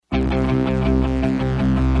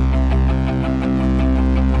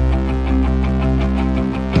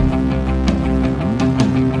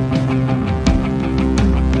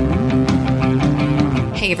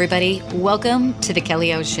everybody. Welcome to The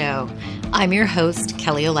Kelly O Show. I'm your host,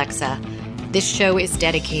 Kelly Alexa. This show is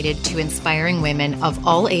dedicated to inspiring women of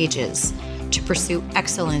all ages to pursue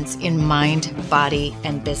excellence in mind, body,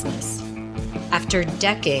 and business. After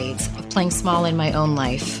decades of playing small in my own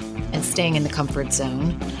life and staying in the comfort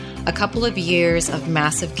zone, a couple of years of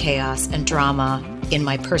massive chaos and drama in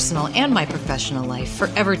my personal and my professional life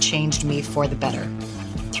forever changed me for the better.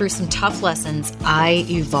 Through some tough lessons, I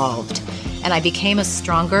evolved, and I became a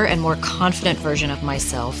stronger and more confident version of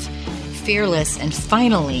myself, fearless and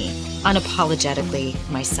finally, unapologetically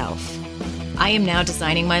myself. I am now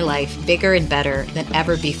designing my life bigger and better than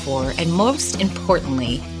ever before, and most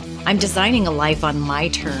importantly, I'm designing a life on my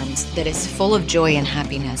terms that is full of joy and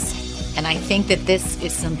happiness. And I think that this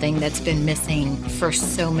is something that's been missing for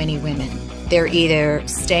so many women. They're either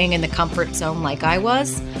staying in the comfort zone like I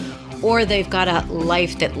was, or they've got a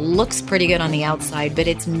life that looks pretty good on the outside, but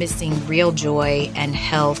it's missing real joy and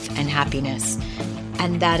health and happiness.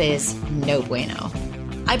 And that is no bueno.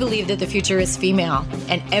 I believe that the future is female,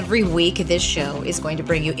 and every week this show is going to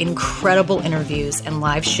bring you incredible interviews and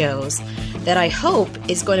live shows that I hope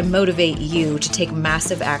is going to motivate you to take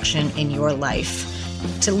massive action in your life,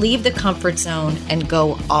 to leave the comfort zone and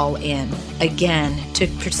go all in, again, to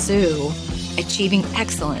pursue achieving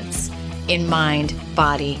excellence in mind,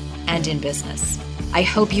 body, and in business. I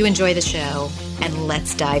hope you enjoy the show, and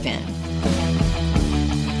let's dive in.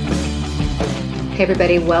 Hey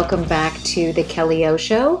everybody, welcome back to The Kelly O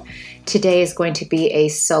Show. Today is going to be a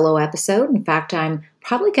solo episode. In fact, I'm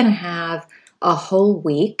probably going to have a whole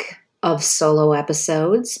week of solo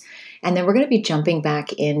episodes, and then we're going to be jumping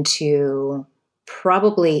back into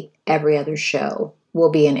probably every other show will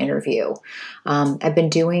be an interview. I've been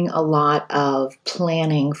doing a lot of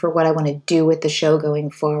planning for what I want to do with the show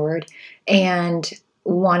going forward and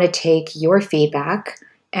want to take your feedback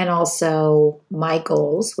and also my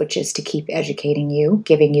goals, which is to keep educating you,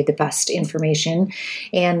 giving you the best information.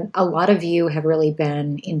 And a lot of you have really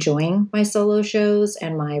been enjoying my solo shows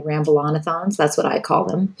and my ramble-on-a-thons. That's what I call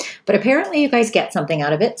them. But apparently you guys get something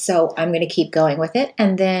out of it, so I'm going to keep going with it.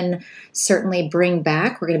 And then certainly we're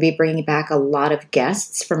going to be bringing back a lot of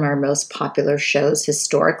guests from our most popular shows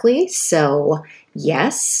historically. So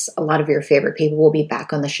yes, a lot of your favorite people will be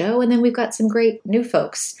back on the show. And then we've got some great new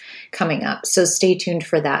folks coming up. So stay tuned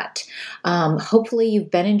for that. Hopefully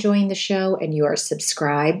you've been enjoying the show and you are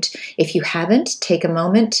subscribed. If you haven't, take a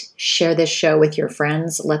moment, share this show with your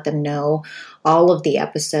friends, let them know all of the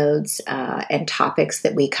episodes and topics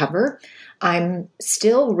that we cover. I'm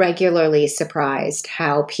still regularly surprised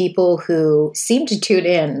how people who seem to tune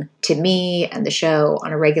in to me and the show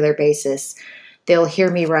on a regular basis, they'll hear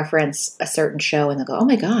me reference a certain show and they'll go, oh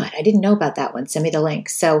my God, I didn't know about that one. Send me the link.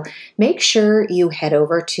 So make sure you head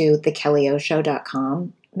over to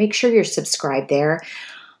thekellyoShow.com. Make sure you're subscribed there.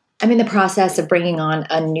 I'm in the process of bringing on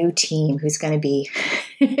a new team who's going to be,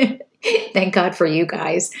 thank God for you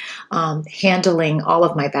guys, handling all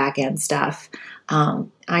of my back end stuff. I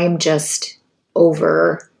am just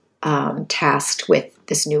tasked with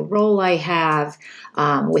this new role I have,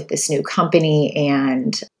 with this new company,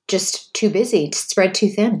 and just too busy, spread too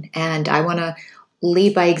thin. And I want to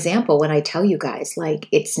lead by example when I tell you guys, like,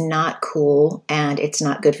 it's not cool and it's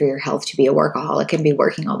not good for your health to be a workaholic and be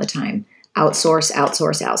working all the time. Outsource,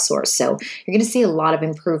 outsource, outsource. So you're going to see a lot of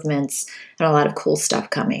improvements and a lot of cool stuff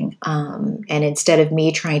coming. And instead of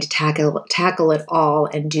me trying to tackle it all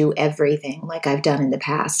and do everything like I've done in the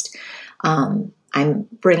past, I'm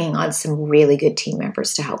bringing on some really good team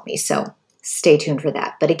members to help me. So stay tuned for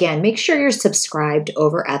that. But again, make sure you're subscribed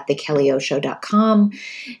over at thekellyoShow.com.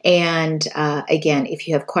 And again, if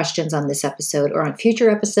you have questions on this episode or on future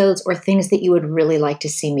episodes or things that you would really like to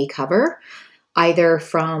see me cover, either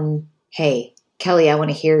from, hey, Kelly, I want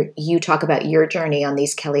to hear you talk about your journey on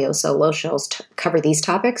these Kelly O solo shows, cover these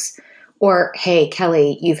topics. Or, hey,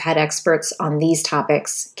 Kelly, you've had experts on these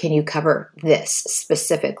topics. Can you cover this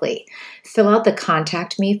specifically? Fill out the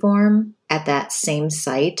contact me form at that same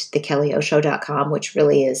site, thekellyoShow.com, which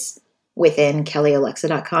really is within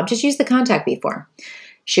kellyalexa.com. Just use the contact me form.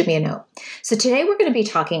 Shoot me a note. So today we're going to be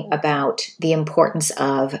talking about the importance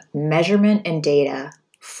of measurement and data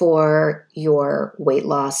for your weight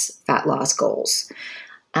loss, fat loss goals.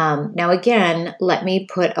 Now, again, let me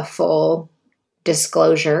put a full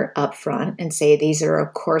disclosure up front and say these are,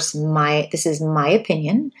 of course, this is my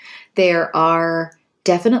opinion. There are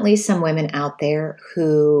definitely some women out there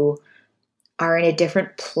who are in a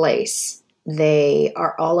different place. They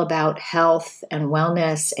are all about health and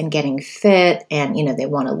wellness and getting fit, and, they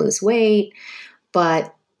want to lose weight.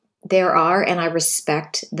 But there are, and I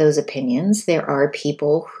respect those opinions, there are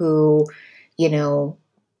people who,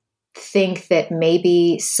 think that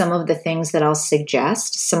maybe some of the things that I'll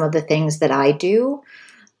suggest, some of the things that I do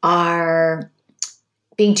are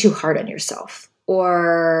being too hard on yourself,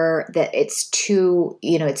 or that it's too,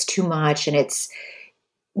 it's too much, and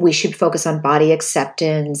we should focus on body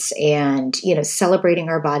acceptance and, celebrating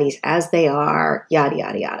our bodies as they are, yada,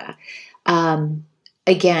 yada, yada.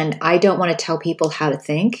 Again, I don't want to tell people how to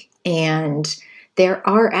think. And there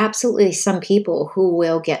are absolutely some people who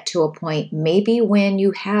will get to a point, maybe when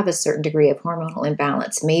you have a certain degree of hormonal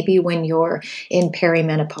imbalance, maybe when you're in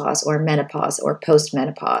perimenopause or menopause or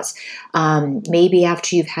postmenopause, maybe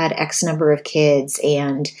after you've had X number of kids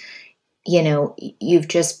and,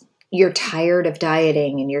 you're tired of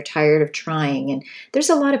dieting and you're tired of trying. And there's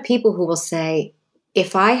a lot of people who will say,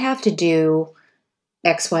 if I have to do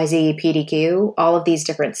XYZ, PDQ, all of these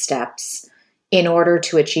different steps in order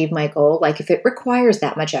to achieve my goal, like if it requires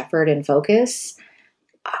that much effort and focus,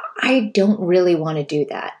 I don't really want to do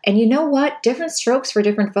that. And you know what? Different strokes for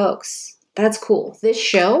different folks. That's cool. This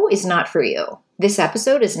show is not for you. This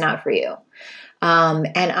episode is not for you. And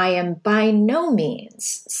I am by no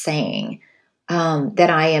means saying that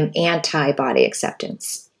I am anti-body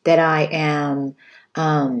acceptance, that I am,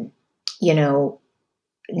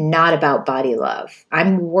 not about body love.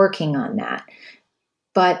 I'm working on that.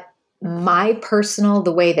 But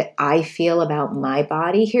the way that I feel about my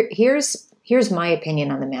body, here's my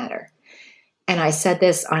opinion on the matter. And I said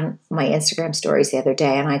this on my Instagram stories the other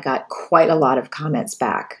day, and I got quite a lot of comments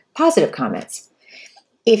back, positive comments.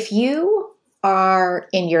 If you are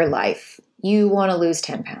in your life, you want to lose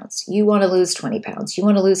 10 pounds, you want to lose 20 pounds, you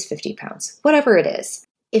want to lose 50 pounds, whatever it is.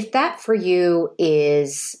 If that for you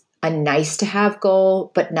is a nice to have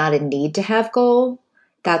goal, but not a need to have goal,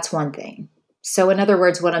 that's one thing. So in other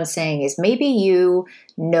words, what I'm saying is maybe you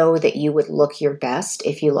know that you would look your best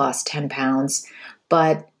if you lost 10 pounds,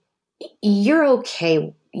 but you're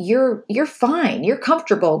okay. You're fine. You're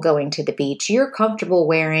comfortable going to the beach. You're comfortable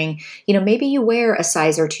wearing, maybe you wear a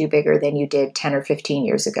size or two bigger than you did 10 or 15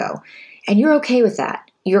 years ago. And you're okay with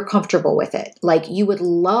that. You're comfortable with it. Like you would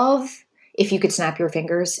love if you could snap your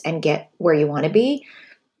fingers and get where you want to be,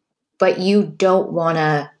 but you don't want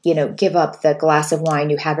to, give up the glass of wine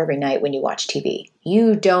you have every night when you watch TV.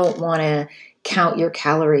 You don't want to count your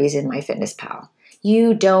calories in MyFitnessPal.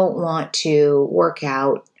 You don't want to work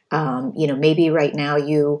out. Maybe right now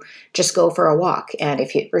you just go for a walk. And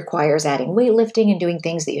if it requires adding weightlifting and doing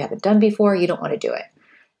things that you haven't done before, you don't want to do it.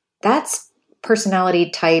 That's personality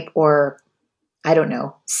type, or I don't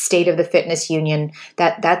know, state of the fitness union.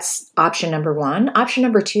 That's option number one. Option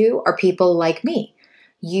number two are people like me.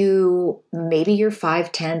 Maybe you're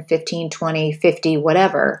 5, 10, 15, 20, 50,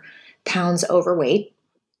 whatever pounds overweight.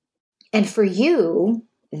 And for you,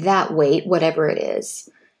 that weight, whatever it is,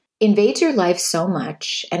 invades your life so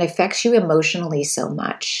much and affects you emotionally so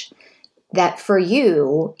much that for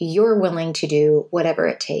you, you're willing to do whatever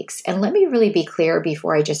it takes. And let me really be clear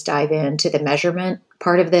before I just dive into the measurement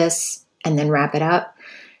part of this and then wrap it up.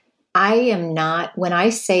 I am not, when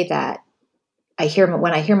I say that,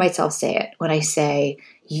 when I hear myself say it, when I say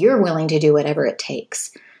you're willing to do whatever it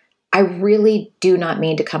takes, I really do not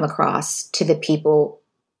mean to come across to the people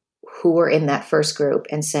who were in that first group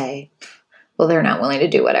and say, well, they're not willing to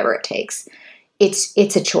do whatever it takes.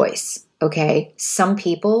 It's a choice. Okay. Some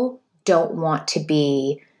people don't want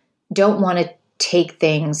to take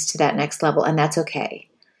things to that next level, and that's okay.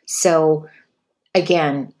 So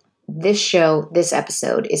again, this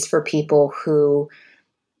episode is for people who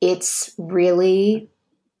it's really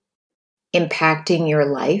impacting your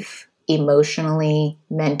life emotionally,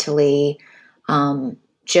 mentally,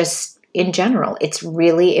 just in general. It's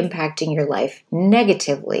really impacting your life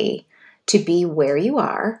negatively to be where you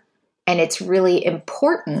are. And it's really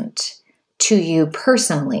important to you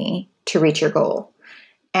personally to reach your goal.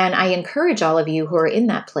 And I encourage all of you who are in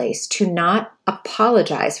that place to not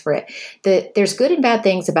apologize for it. There's good and bad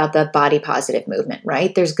things about the body positive movement,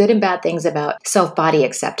 right? There's good and bad things about self-body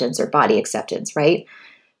acceptance or body acceptance, right?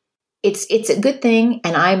 It's a good thing,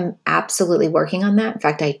 and I'm absolutely working on that. In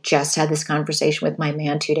fact, I just had this conversation with my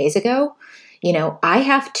man 2 days ago. I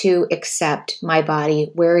have to accept my body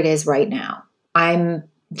where it is right now. I'm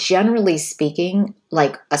generally speaking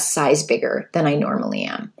like a size bigger than I normally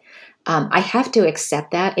am. I have to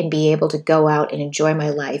accept that and be able to go out and enjoy my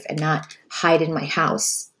life and not hide in my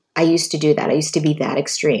house. I used to do that. I used to be that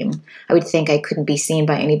extreme. I would think I couldn't be seen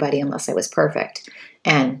by anybody unless I was perfect.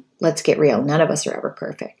 And let's get real. None of us are ever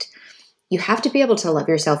perfect. You have to be able to love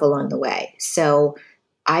yourself along the way. So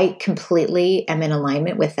I completely am in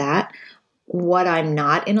alignment with that. What I'm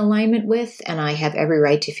not in alignment with, and I have every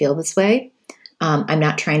right to feel this way, I'm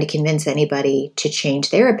not trying to convince anybody to change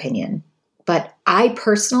their opinion, but I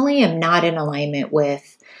personally am not in alignment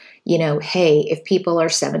with, hey, if people are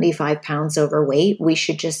 75 pounds overweight, we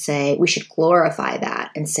should glorify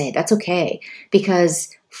that and say that's okay. Because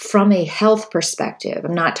from a health perspective,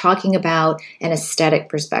 I'm not talking about an aesthetic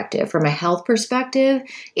perspective. From a health perspective,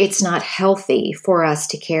 it's not healthy for us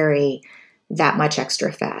to carry that much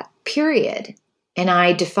extra fat, period. And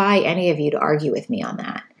I defy any of you to argue with me on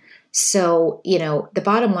that. So, the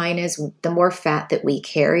bottom line is the more fat that we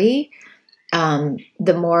carry,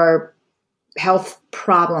 the more health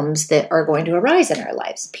problems that are going to arise in our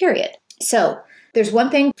lives, period. So there's one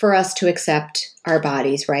thing for us to accept our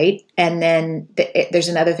bodies, right? And then there's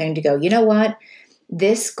another thing to go, you know what?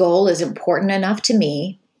 This goal is important enough to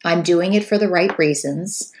me. I'm doing it for the right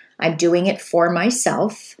reasons. I'm doing it for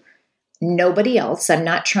myself, nobody else. I'm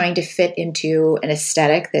not trying to fit into an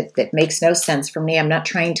aesthetic that makes no sense for me. I'm not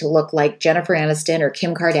trying to look like Jennifer Aniston or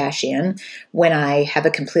Kim Kardashian when I have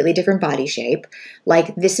a completely different body shape.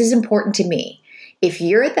 Like, this is important to me. If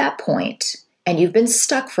you're at that point and you've been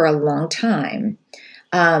stuck for a long time,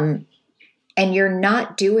 and you're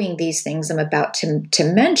not doing these things I'm about to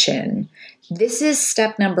mention, this is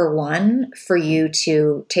step number one for you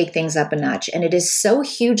to take things up a notch. And it is so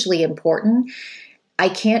hugely important. I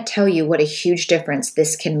can't tell you what a huge difference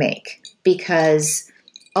this can make, because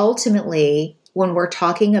ultimately, when we're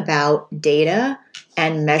talking about data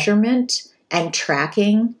and measurement and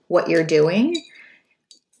tracking what you're doing,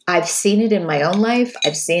 I've seen it in my own life.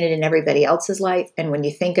 I've seen it in everybody else's life. And when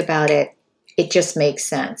you think about it, it just makes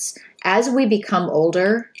sense. As we become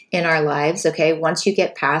older in our lives, okay, once you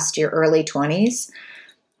get past your early 20s,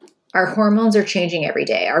 our hormones are changing every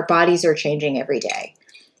day. Our bodies are changing every day.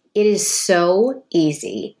 It is so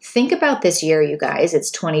easy. Think about this year, you guys.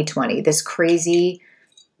 It's 2020, this crazy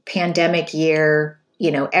pandemic year,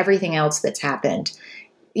 everything else that's happened.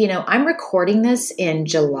 I'm recording this in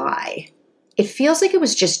July. It feels like it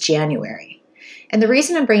was just January. And the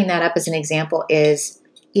reason I'm bringing that up as an example is,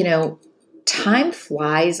 time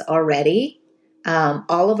flies already.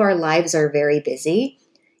 All of our lives are very busy.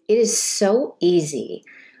 It is so easy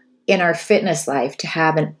in our fitness life to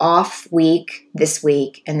have an off week this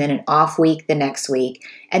week and then an off week the next week.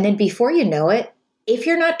 And then before you know it, if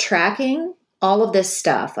you're not tracking all of this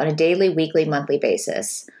stuff on a daily, weekly, monthly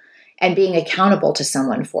basis and being accountable to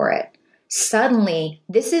someone for it, suddenly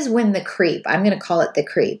this is when I'm going to call it the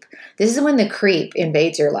creep. This is when the creep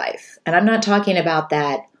invades your life. And I'm not talking about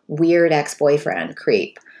that weird ex-boyfriend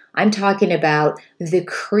creep. I'm talking about the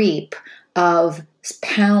creep of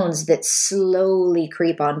pounds that slowly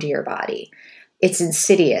creep onto your body. It's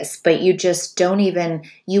insidious, but you just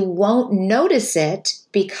you won't notice it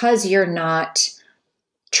because you're not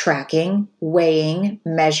tracking, weighing,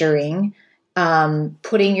 measuring,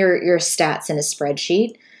 putting your stats in a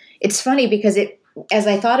spreadsheet. It's funny because as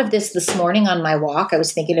I thought of this morning on my walk, I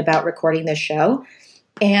was thinking about recording this show.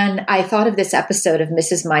 And I thought of this episode of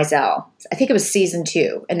Mrs. Maisel. I think it was season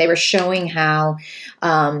 2. And they were showing how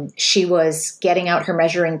she was getting out her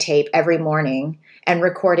measuring tape every morning and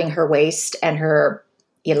recording her waist and her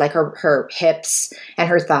hips and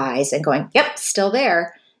her thighs and going, yep, still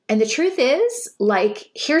there. And the truth is,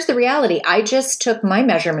 here's the reality. I just took my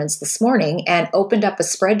measurements this morning and opened up a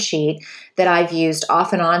spreadsheet that I've used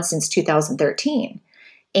off and on since 2013.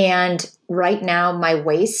 And right now, my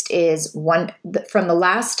waist is from the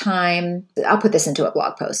last time, I'll put this into a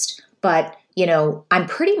blog post, but, I'm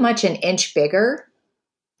pretty much an inch bigger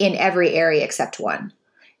in every area except one.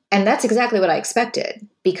 And that's exactly what I expected,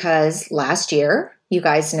 because last year, you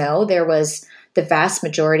guys know, there was the vast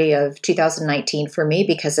majority of 2019 for me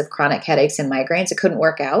because of chronic headaches and migraines. It couldn't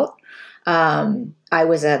work out. I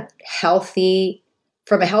was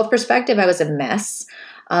from a health perspective, I was a mess.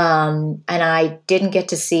 And I didn't get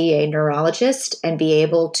to see a neurologist and be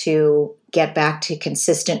able to get back to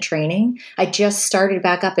consistent training. I just started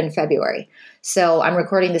back up in February. So I'm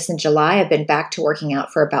recording this in July. I've been back to working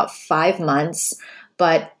out for about 5 months,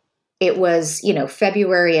 but it was,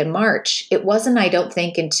 February and March. It wasn't, I don't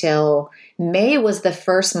think, until May was the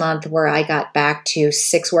first month where I got back to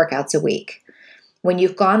 6 workouts a week. When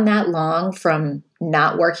you've gone that long from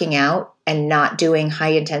not working out and not doing high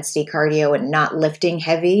intensity cardio and not lifting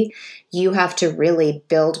heavy, you have to really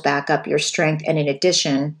build back up your strength. And in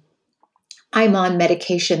addition, I'm on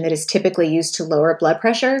medication that is typically used to lower blood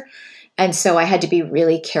pressure. And so I had to be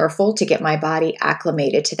really careful to get my body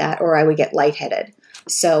acclimated to that, or I would get lightheaded.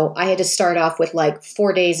 So I had to start off with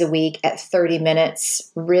 4 days a week at 30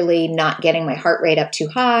 minutes, really not getting my heart rate up too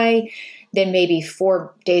high. Then maybe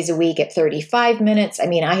 4 days a week at 35 minutes. I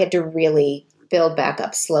mean, I had to really build back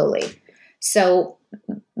up slowly. So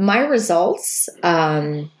my results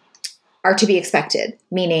are to be expected,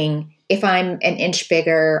 meaning if I'm an inch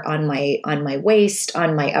bigger on my waist,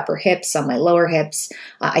 on my upper hips, on my lower hips,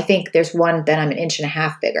 I think there's one that I'm an inch and a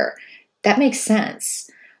half bigger. That makes sense.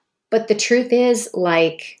 But the truth is,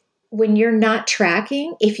 like, when you're not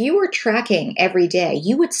tracking, if you were tracking every day,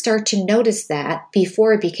 you would start to notice that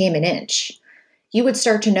before it became an inch. You would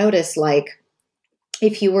start to notice, like,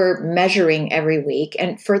 if you were measuring every week,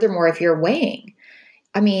 and furthermore, if you're weighing.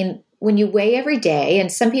 I mean, when you weigh every day,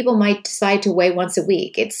 and some people might decide to weigh once a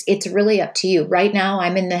week, it's really up to you. Right now,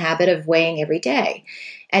 I'm in the habit of weighing every day.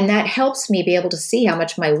 And that helps me be able to see how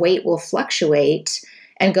much my weight will fluctuate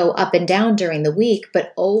and go up and down during the week.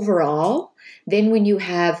 But overall, then when you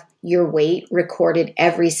have your weight recorded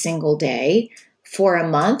every single day for a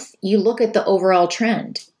month, you look at the overall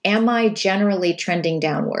trend. Am I generally trending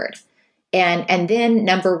downward? And then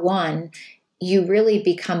number one, you really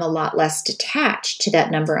become a lot less detached to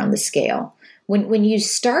that number on the scale. When you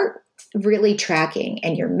start really tracking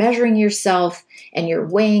and you're measuring yourself and you're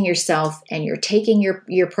weighing yourself and you're taking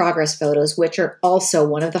your progress photos, which are also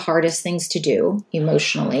one of the hardest things to do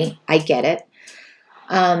emotionally, I get it.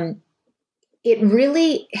 It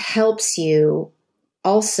really helps you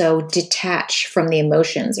also detach from the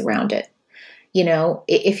emotions around it. You know,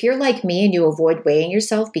 if you're like me and you avoid weighing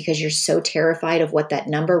yourself because you're so terrified of what that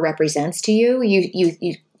number represents to you,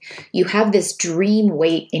 you have this dream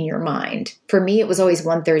weight in your mind. For me, it was always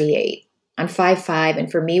 138. I'm 5'5", and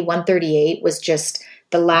for me, 138 was just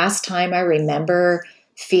the last time I remember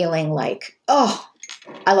feeling like, oh,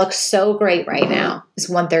 I look so great right now. It's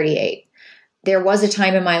 138. There was a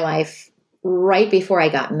time in my life right before I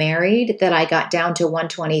got married that I got down to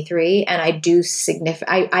 123, and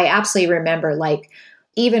I absolutely remember, like,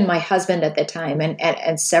 even my husband at the time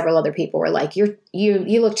and several other people were like, you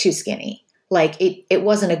look too skinny. Like, it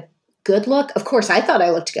wasn't a good look. Of course, I thought I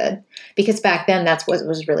looked good because back then that's what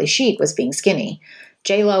was really chic, was being skinny.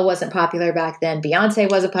 J-Lo wasn't popular back then. Beyonce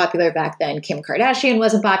wasn't popular back then. Kim Kardashian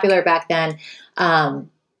wasn't popular back then.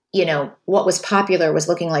 You know, what was popular was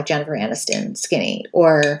looking like Jennifer Aniston skinny,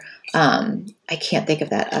 or I can't think of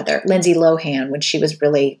that other, Lindsay Lohan, when she was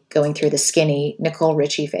really going through the skinny Nicole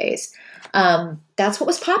Richie phase. That's what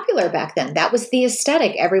was popular back then. That was the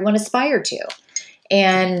aesthetic everyone aspired to.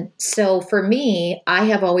 And so for me, I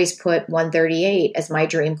have always put 138 as my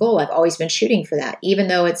dream goal. I've always been shooting for that, even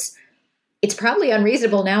though it's probably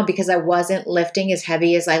unreasonable now because I wasn't lifting as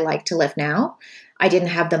heavy as I like to lift now. I didn't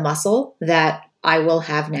have the muscle that I will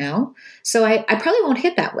have now. So I probably won't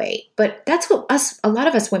hit that weight, but that's what a lot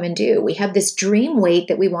of us women do. We have this dream weight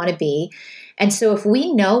that we want to be. And so if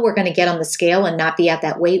we know we're going to get on the scale and not be at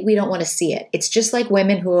that weight, we don't want to see it. It's just like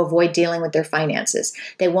women who avoid dealing with their finances.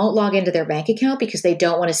 They won't log into their bank account because they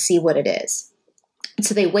don't want to see what it is. And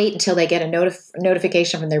so they wait until they get a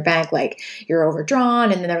notification from their bank, like, you're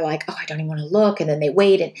overdrawn. And then they're like, oh, I don't even want to look. And then they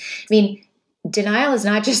wait. And I mean, denial is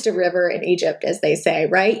not just a river in Egypt, as they say,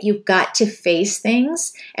 right? You've got to face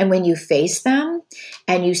things. And when you face them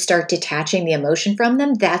and you start detaching the emotion from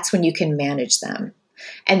them, that's when you can manage them.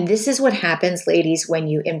 And this is what happens, ladies, when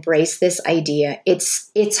you embrace this idea.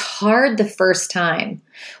 It's hard the first time.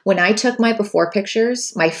 When I took my before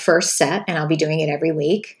pictures, my first set, and I'll be doing it every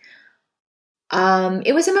week,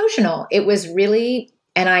 it was emotional. It was really,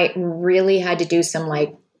 and I really had to do some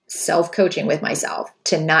like self-coaching with myself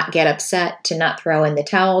to not get upset, to not throw in the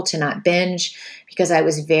towel, to not binge, because I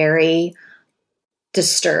was very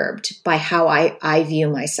disturbed by how I view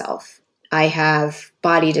myself. I have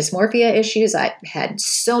body dysmorphia issues. I've had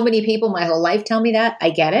so many people my whole life tell me that. I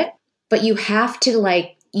get it. But you have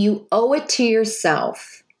to, you owe it to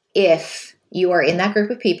yourself if you are in that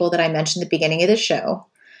group of people that I mentioned at the beginning of the show,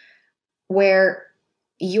 where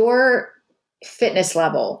your fitness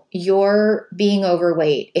level, your being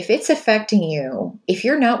overweight, if it's affecting you, if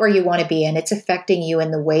you're not where you want to be and it's affecting you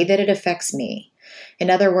in the way that it affects me. In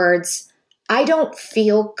other words, I don't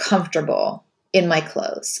feel comfortable in my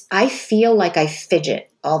clothes. I feel like I fidget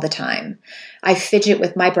all the time. I fidget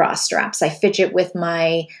with my bra straps. I fidget with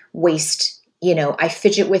my waist, I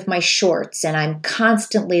fidget with my shorts, and I'm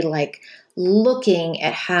constantly looking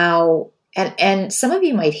at how, and some of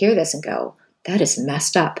you might hear this and go, that is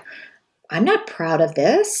messed up. I'm not proud of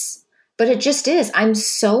this, but it just is. I'm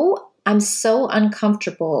so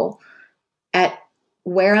uncomfortable at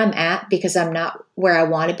where I'm at because I'm not where I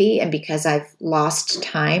want to be, and because I've lost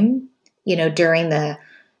time, during the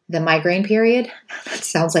migraine period. That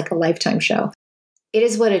sounds like a Lifetime show. It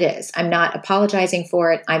is what it is. I'm not apologizing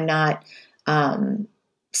for it. I'm not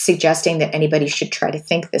suggesting that anybody should try to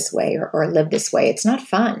think this way or live this way. It's not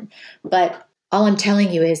fun. But all I'm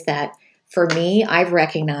telling you is that for me, I've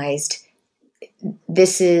recognized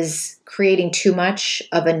this is creating too much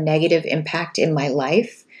of a negative impact in my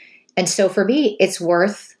life. And so for me, it's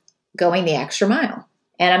worth going the extra mile.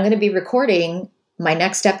 And I'm going to be recording my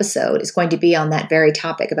next episode is going to be on that very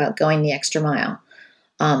topic about going the extra mile.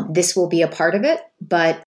 This will be a part of it,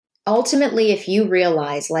 but ultimately, if you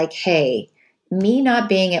realize like, hey, me not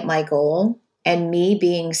being at my goal and me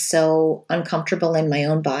being so uncomfortable in my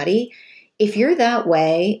own body, if you're that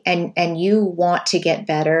way and you want to get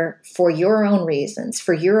better for your own reasons,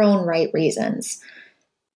 for your own right reasons,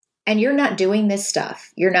 and you're not doing this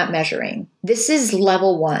stuff, you're not measuring, this is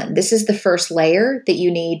level 1. This is the first layer that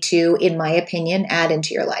you need to, in my opinion, add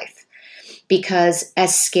into your life. Because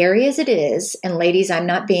as scary as it is, and ladies, I'm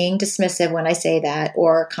not being dismissive when I say that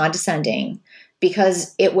or condescending,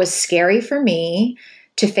 because it was scary for me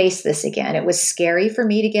to face this again. It was scary for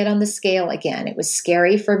me to get on the scale again. It was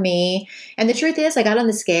scary for me. And the truth is, I got on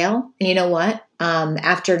the scale, and you know what?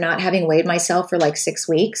 After not having weighed myself for like 6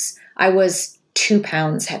 weeks, I was 2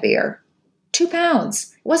 pounds heavier. 2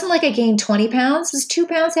 pounds. It wasn't like I gained 20 pounds. It was 2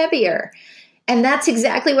 pounds heavier. And that's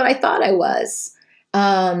exactly what I thought I was.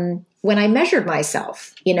 When I measured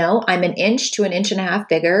myself, I'm an inch to an inch and a half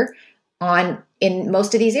bigger in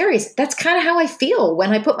most of these areas. That's kind of how I feel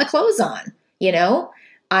when I put my clothes on.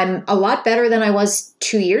 I'm a lot better than I was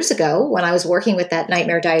 2 years ago when I was working with that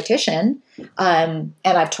nightmare dietitian. And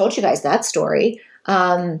I've told you guys that story.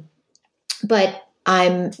 But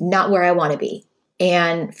I'm not where I want to be.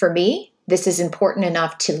 And for me, this is important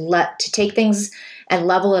enough to take things and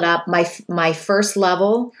level it up. My first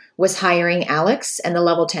level was hiring Alex and the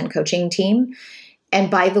level 10 coaching team.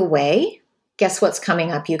 And by the way, guess what's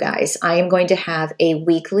coming up, you guys? I am going to have a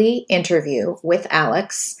weekly interview with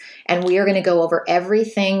Alex, and we are going to go over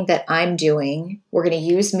everything that I'm doing. We're going to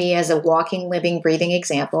use me as a walking, living, breathing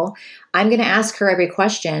example. I'm going to ask her every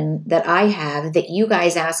question that I have that you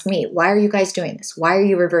guys ask me. Why are you guys doing this? Why are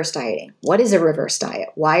you reverse dieting? What is a reverse diet?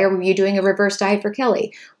 Why are you doing a reverse diet for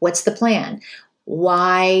Kelly? What's the plan?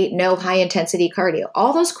 Why no high intensity cardio?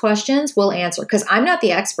 All those questions we'll answer because I'm not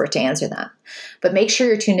the expert to answer them. But make sure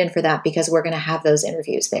you're tuned in for that because we're going to have those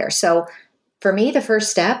interviews there. So for me, the first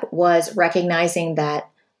step was recognizing that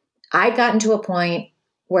I'd gotten to a point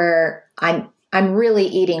where I'm really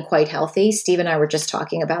eating quite healthy. Steve and I were just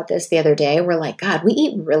talking about this the other day. We're like, God, we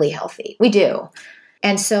eat really healthy. We do.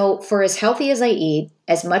 And so for as healthy as I eat,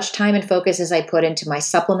 as much time and focus as I put into my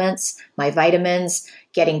supplements, my vitamins,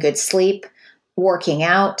 getting good sleep, working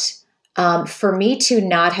out, for me to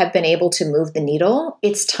not have been able to move the needle,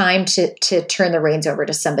 it's time to turn the reins over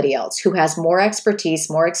to somebody else who has more expertise,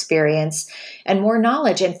 more experience, and more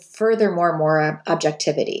knowledge, and furthermore, more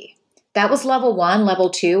objectivity. That was level 1. Level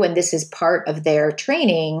 2, and this is part of their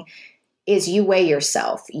training, is you weigh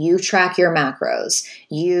yourself. You track your macros.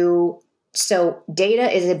 So data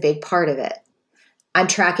is a big part of it. I'm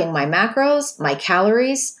tracking my macros, my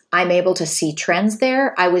calories. I'm able to see trends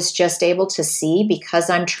there. I was just able to see, because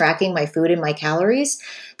I'm tracking my food and my calories,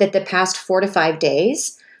 that the past 4 to 5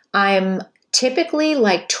 days, I'm typically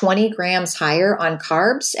like 20 grams higher on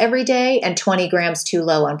carbs every day and 20 grams too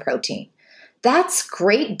low on protein. That's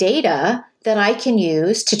great data that I can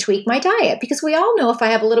use to tweak my diet, because we all know if I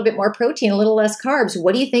have a little bit more protein, a little less carbs,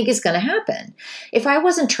 what do you think is going to happen? If I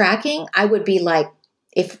wasn't tracking, I would be like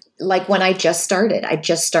when I just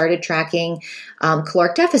started tracking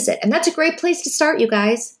caloric deficit. And that's a great place to start, you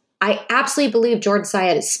guys. I absolutely believe Jordan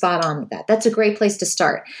Syatt is spot on with that. That's a great place to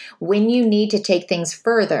start. When you need to take things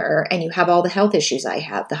further and you have all the health issues I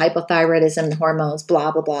have, the hypothyroidism, the hormones,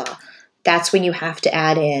 blah, blah, blah, that's when you have to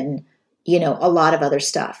add in, a lot of other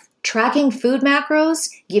stuff. Tracking food macros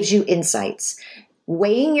gives you insights.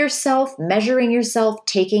 Weighing yourself, measuring yourself,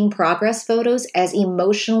 taking progress photos, as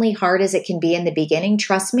emotionally hard as it can be in the beginning,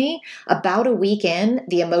 trust me, about a week in,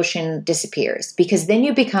 the emotion disappears, because then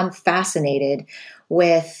you become fascinated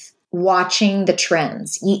with watching the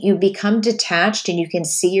trends. You become detached and you can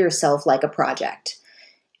see yourself like a project.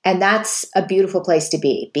 And that's a beautiful place to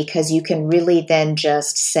be, because you can really then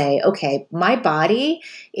just say, okay, my body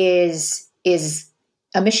is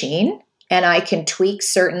a machine, and I can tweak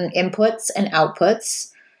certain inputs and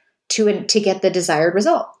outputs to get the desired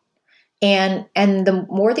result. And the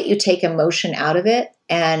more that you take emotion out of it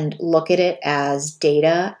and look at it as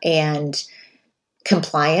data and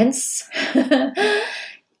compliance,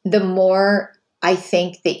 the more I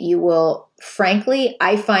think that you will, frankly,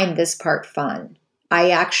 I find this part fun.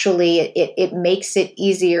 It makes it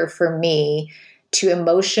easier for me to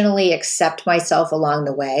emotionally accept myself along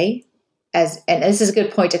the way. And this is a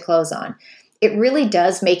good point to close on. It really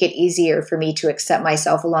does make it easier for me to accept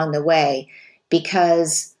myself along the way,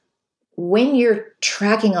 because when you're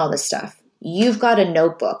tracking all this stuff, you've got a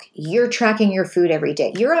notebook, you're tracking your food every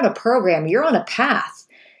day, you're on a program, you're on a path.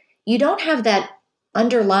 You don't have that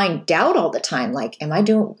underlying doubt all the time. Like,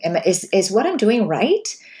 is what I'm doing right?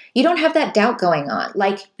 You don't have that doubt going on.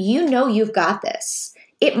 Like, you've got this.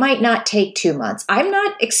 It might not take 2 months. I'm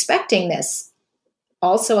not expecting this.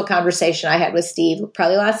 Also a conversation I had with Steve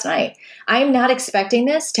probably last night. I'm not expecting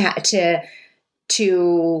this to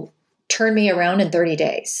turn me around in 30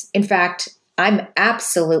 days. In fact, I'm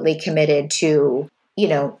absolutely committed to,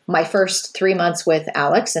 my first 3 months with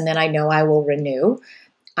Alex, and then I know I will renew.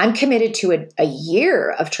 I'm committed to a year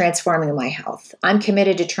of transforming my health. I'm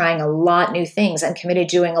committed to trying a lot new things. I'm committed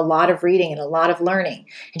to doing a lot of reading and a lot of learning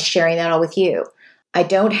and sharing that all with you. I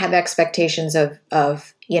don't have expectations of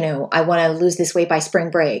I want to lose this weight by spring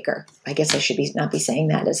break, or I guess I should not be saying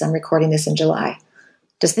that as I'm recording this in July.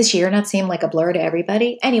 Does this year not seem like a blur to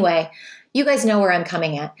everybody? Anyway, you guys know where I'm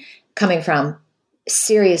coming from.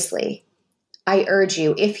 Seriously, I urge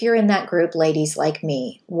you, if you're in that group, ladies like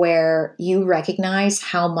me, where you recognize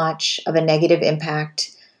how much of a negative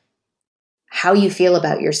impact how you feel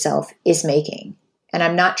about yourself is making. And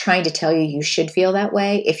I'm not trying to tell you should feel that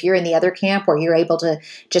way. If you're in the other camp where you're able to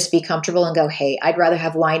just be comfortable and go, hey, I'd rather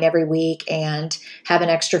have wine every week and have an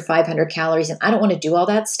extra 500 calories, and I don't want to do all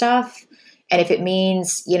that stuff. And if it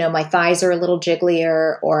means, my thighs are a little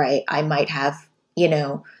jigglier, or I might have,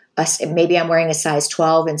 maybe I'm wearing a size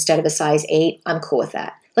 12 instead of a size 8, I'm cool with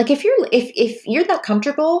that. Like, if you're that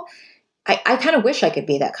comfortable, I kind of wish I could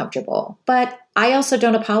be that comfortable, but I also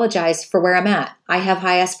don't apologize for where I'm at. I have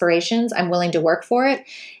high aspirations. I'm willing to work for it.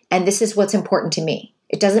 And this is what's important to me.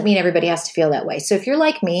 It doesn't mean everybody has to feel that way. So if you're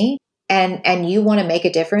like me and you want to make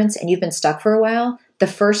a difference and you've been stuck for a while, the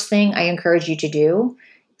first thing I encourage you to do,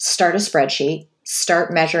 start a spreadsheet,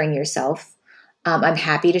 start measuring yourself. I'm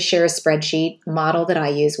happy to share a spreadsheet model that I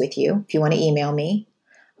use with you if you want to email me.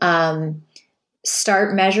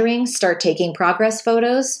 Start measuring, start taking progress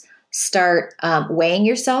photos, start weighing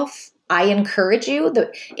yourself. I encourage you,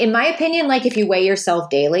 in my opinion, like if you weigh yourself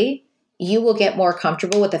daily, you will get more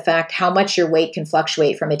comfortable with the fact how much your weight can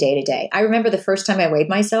fluctuate from a day to day. I remember the first time I weighed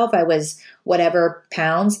myself, I was whatever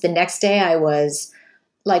pounds. The next day I was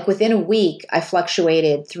like, within a week, I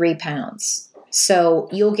fluctuated 3 pounds. So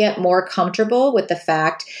you'll get more comfortable with the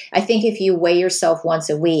fact, I think if you weigh yourself once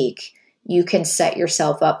a week, you can set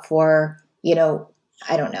yourself up for, I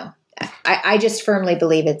don't know. I just firmly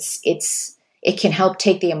believe it can help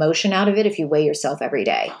take the emotion out of it if you weigh yourself every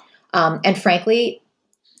day. And frankly,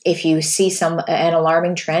 if you see an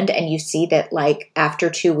alarming trend and you see that like after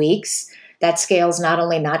 2 weeks, that scale's not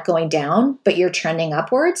only not going down, but you're trending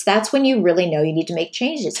upwards, that's when you really know you need to make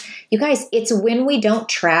changes. You guys, it's when we don't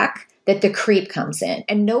track that the creep comes in,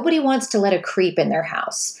 and nobody wants to let a creep in their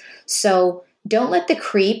house. So don't let the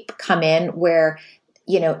creep come in where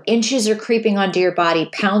inches are creeping onto your body,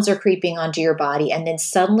 pounds are creeping onto your body, and then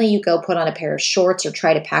suddenly you go put on a pair of shorts or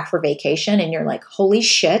try to pack for vacation and you're like, holy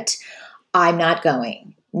shit, I'm not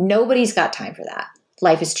going. Nobody's got time for that.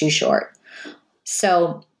 Life is too short.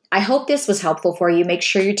 So I hope this was helpful for you. Make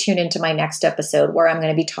sure you tune into my next episode where I'm going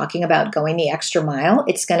to be talking about going the extra mile.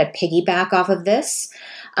 It's going to piggyback off of this.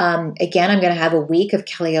 Again, I'm going to have a week of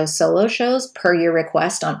Kelly O solo shows per your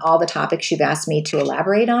request on all the topics you've asked me to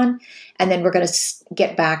elaborate on. And then we're going to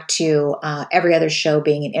get back to every other show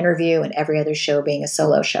being an interview and every other show being a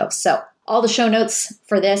solo show. So all the show notes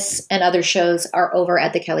for this and other shows are over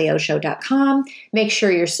at thekelliyoshow.com. Make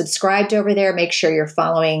sure you're subscribed over there. Make sure you're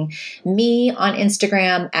following me on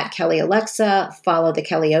Instagram at Kelly Alexa. Follow The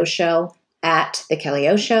Kelly O Show at The Kelly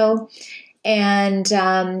O Show. And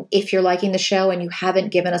if you're liking the show and you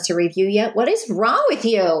haven't given us a review yet, what is wrong with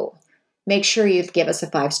you? Make sure you give us a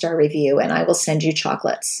 5-star review and I will send you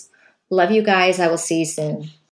chocolates. Love you guys. I will see you soon.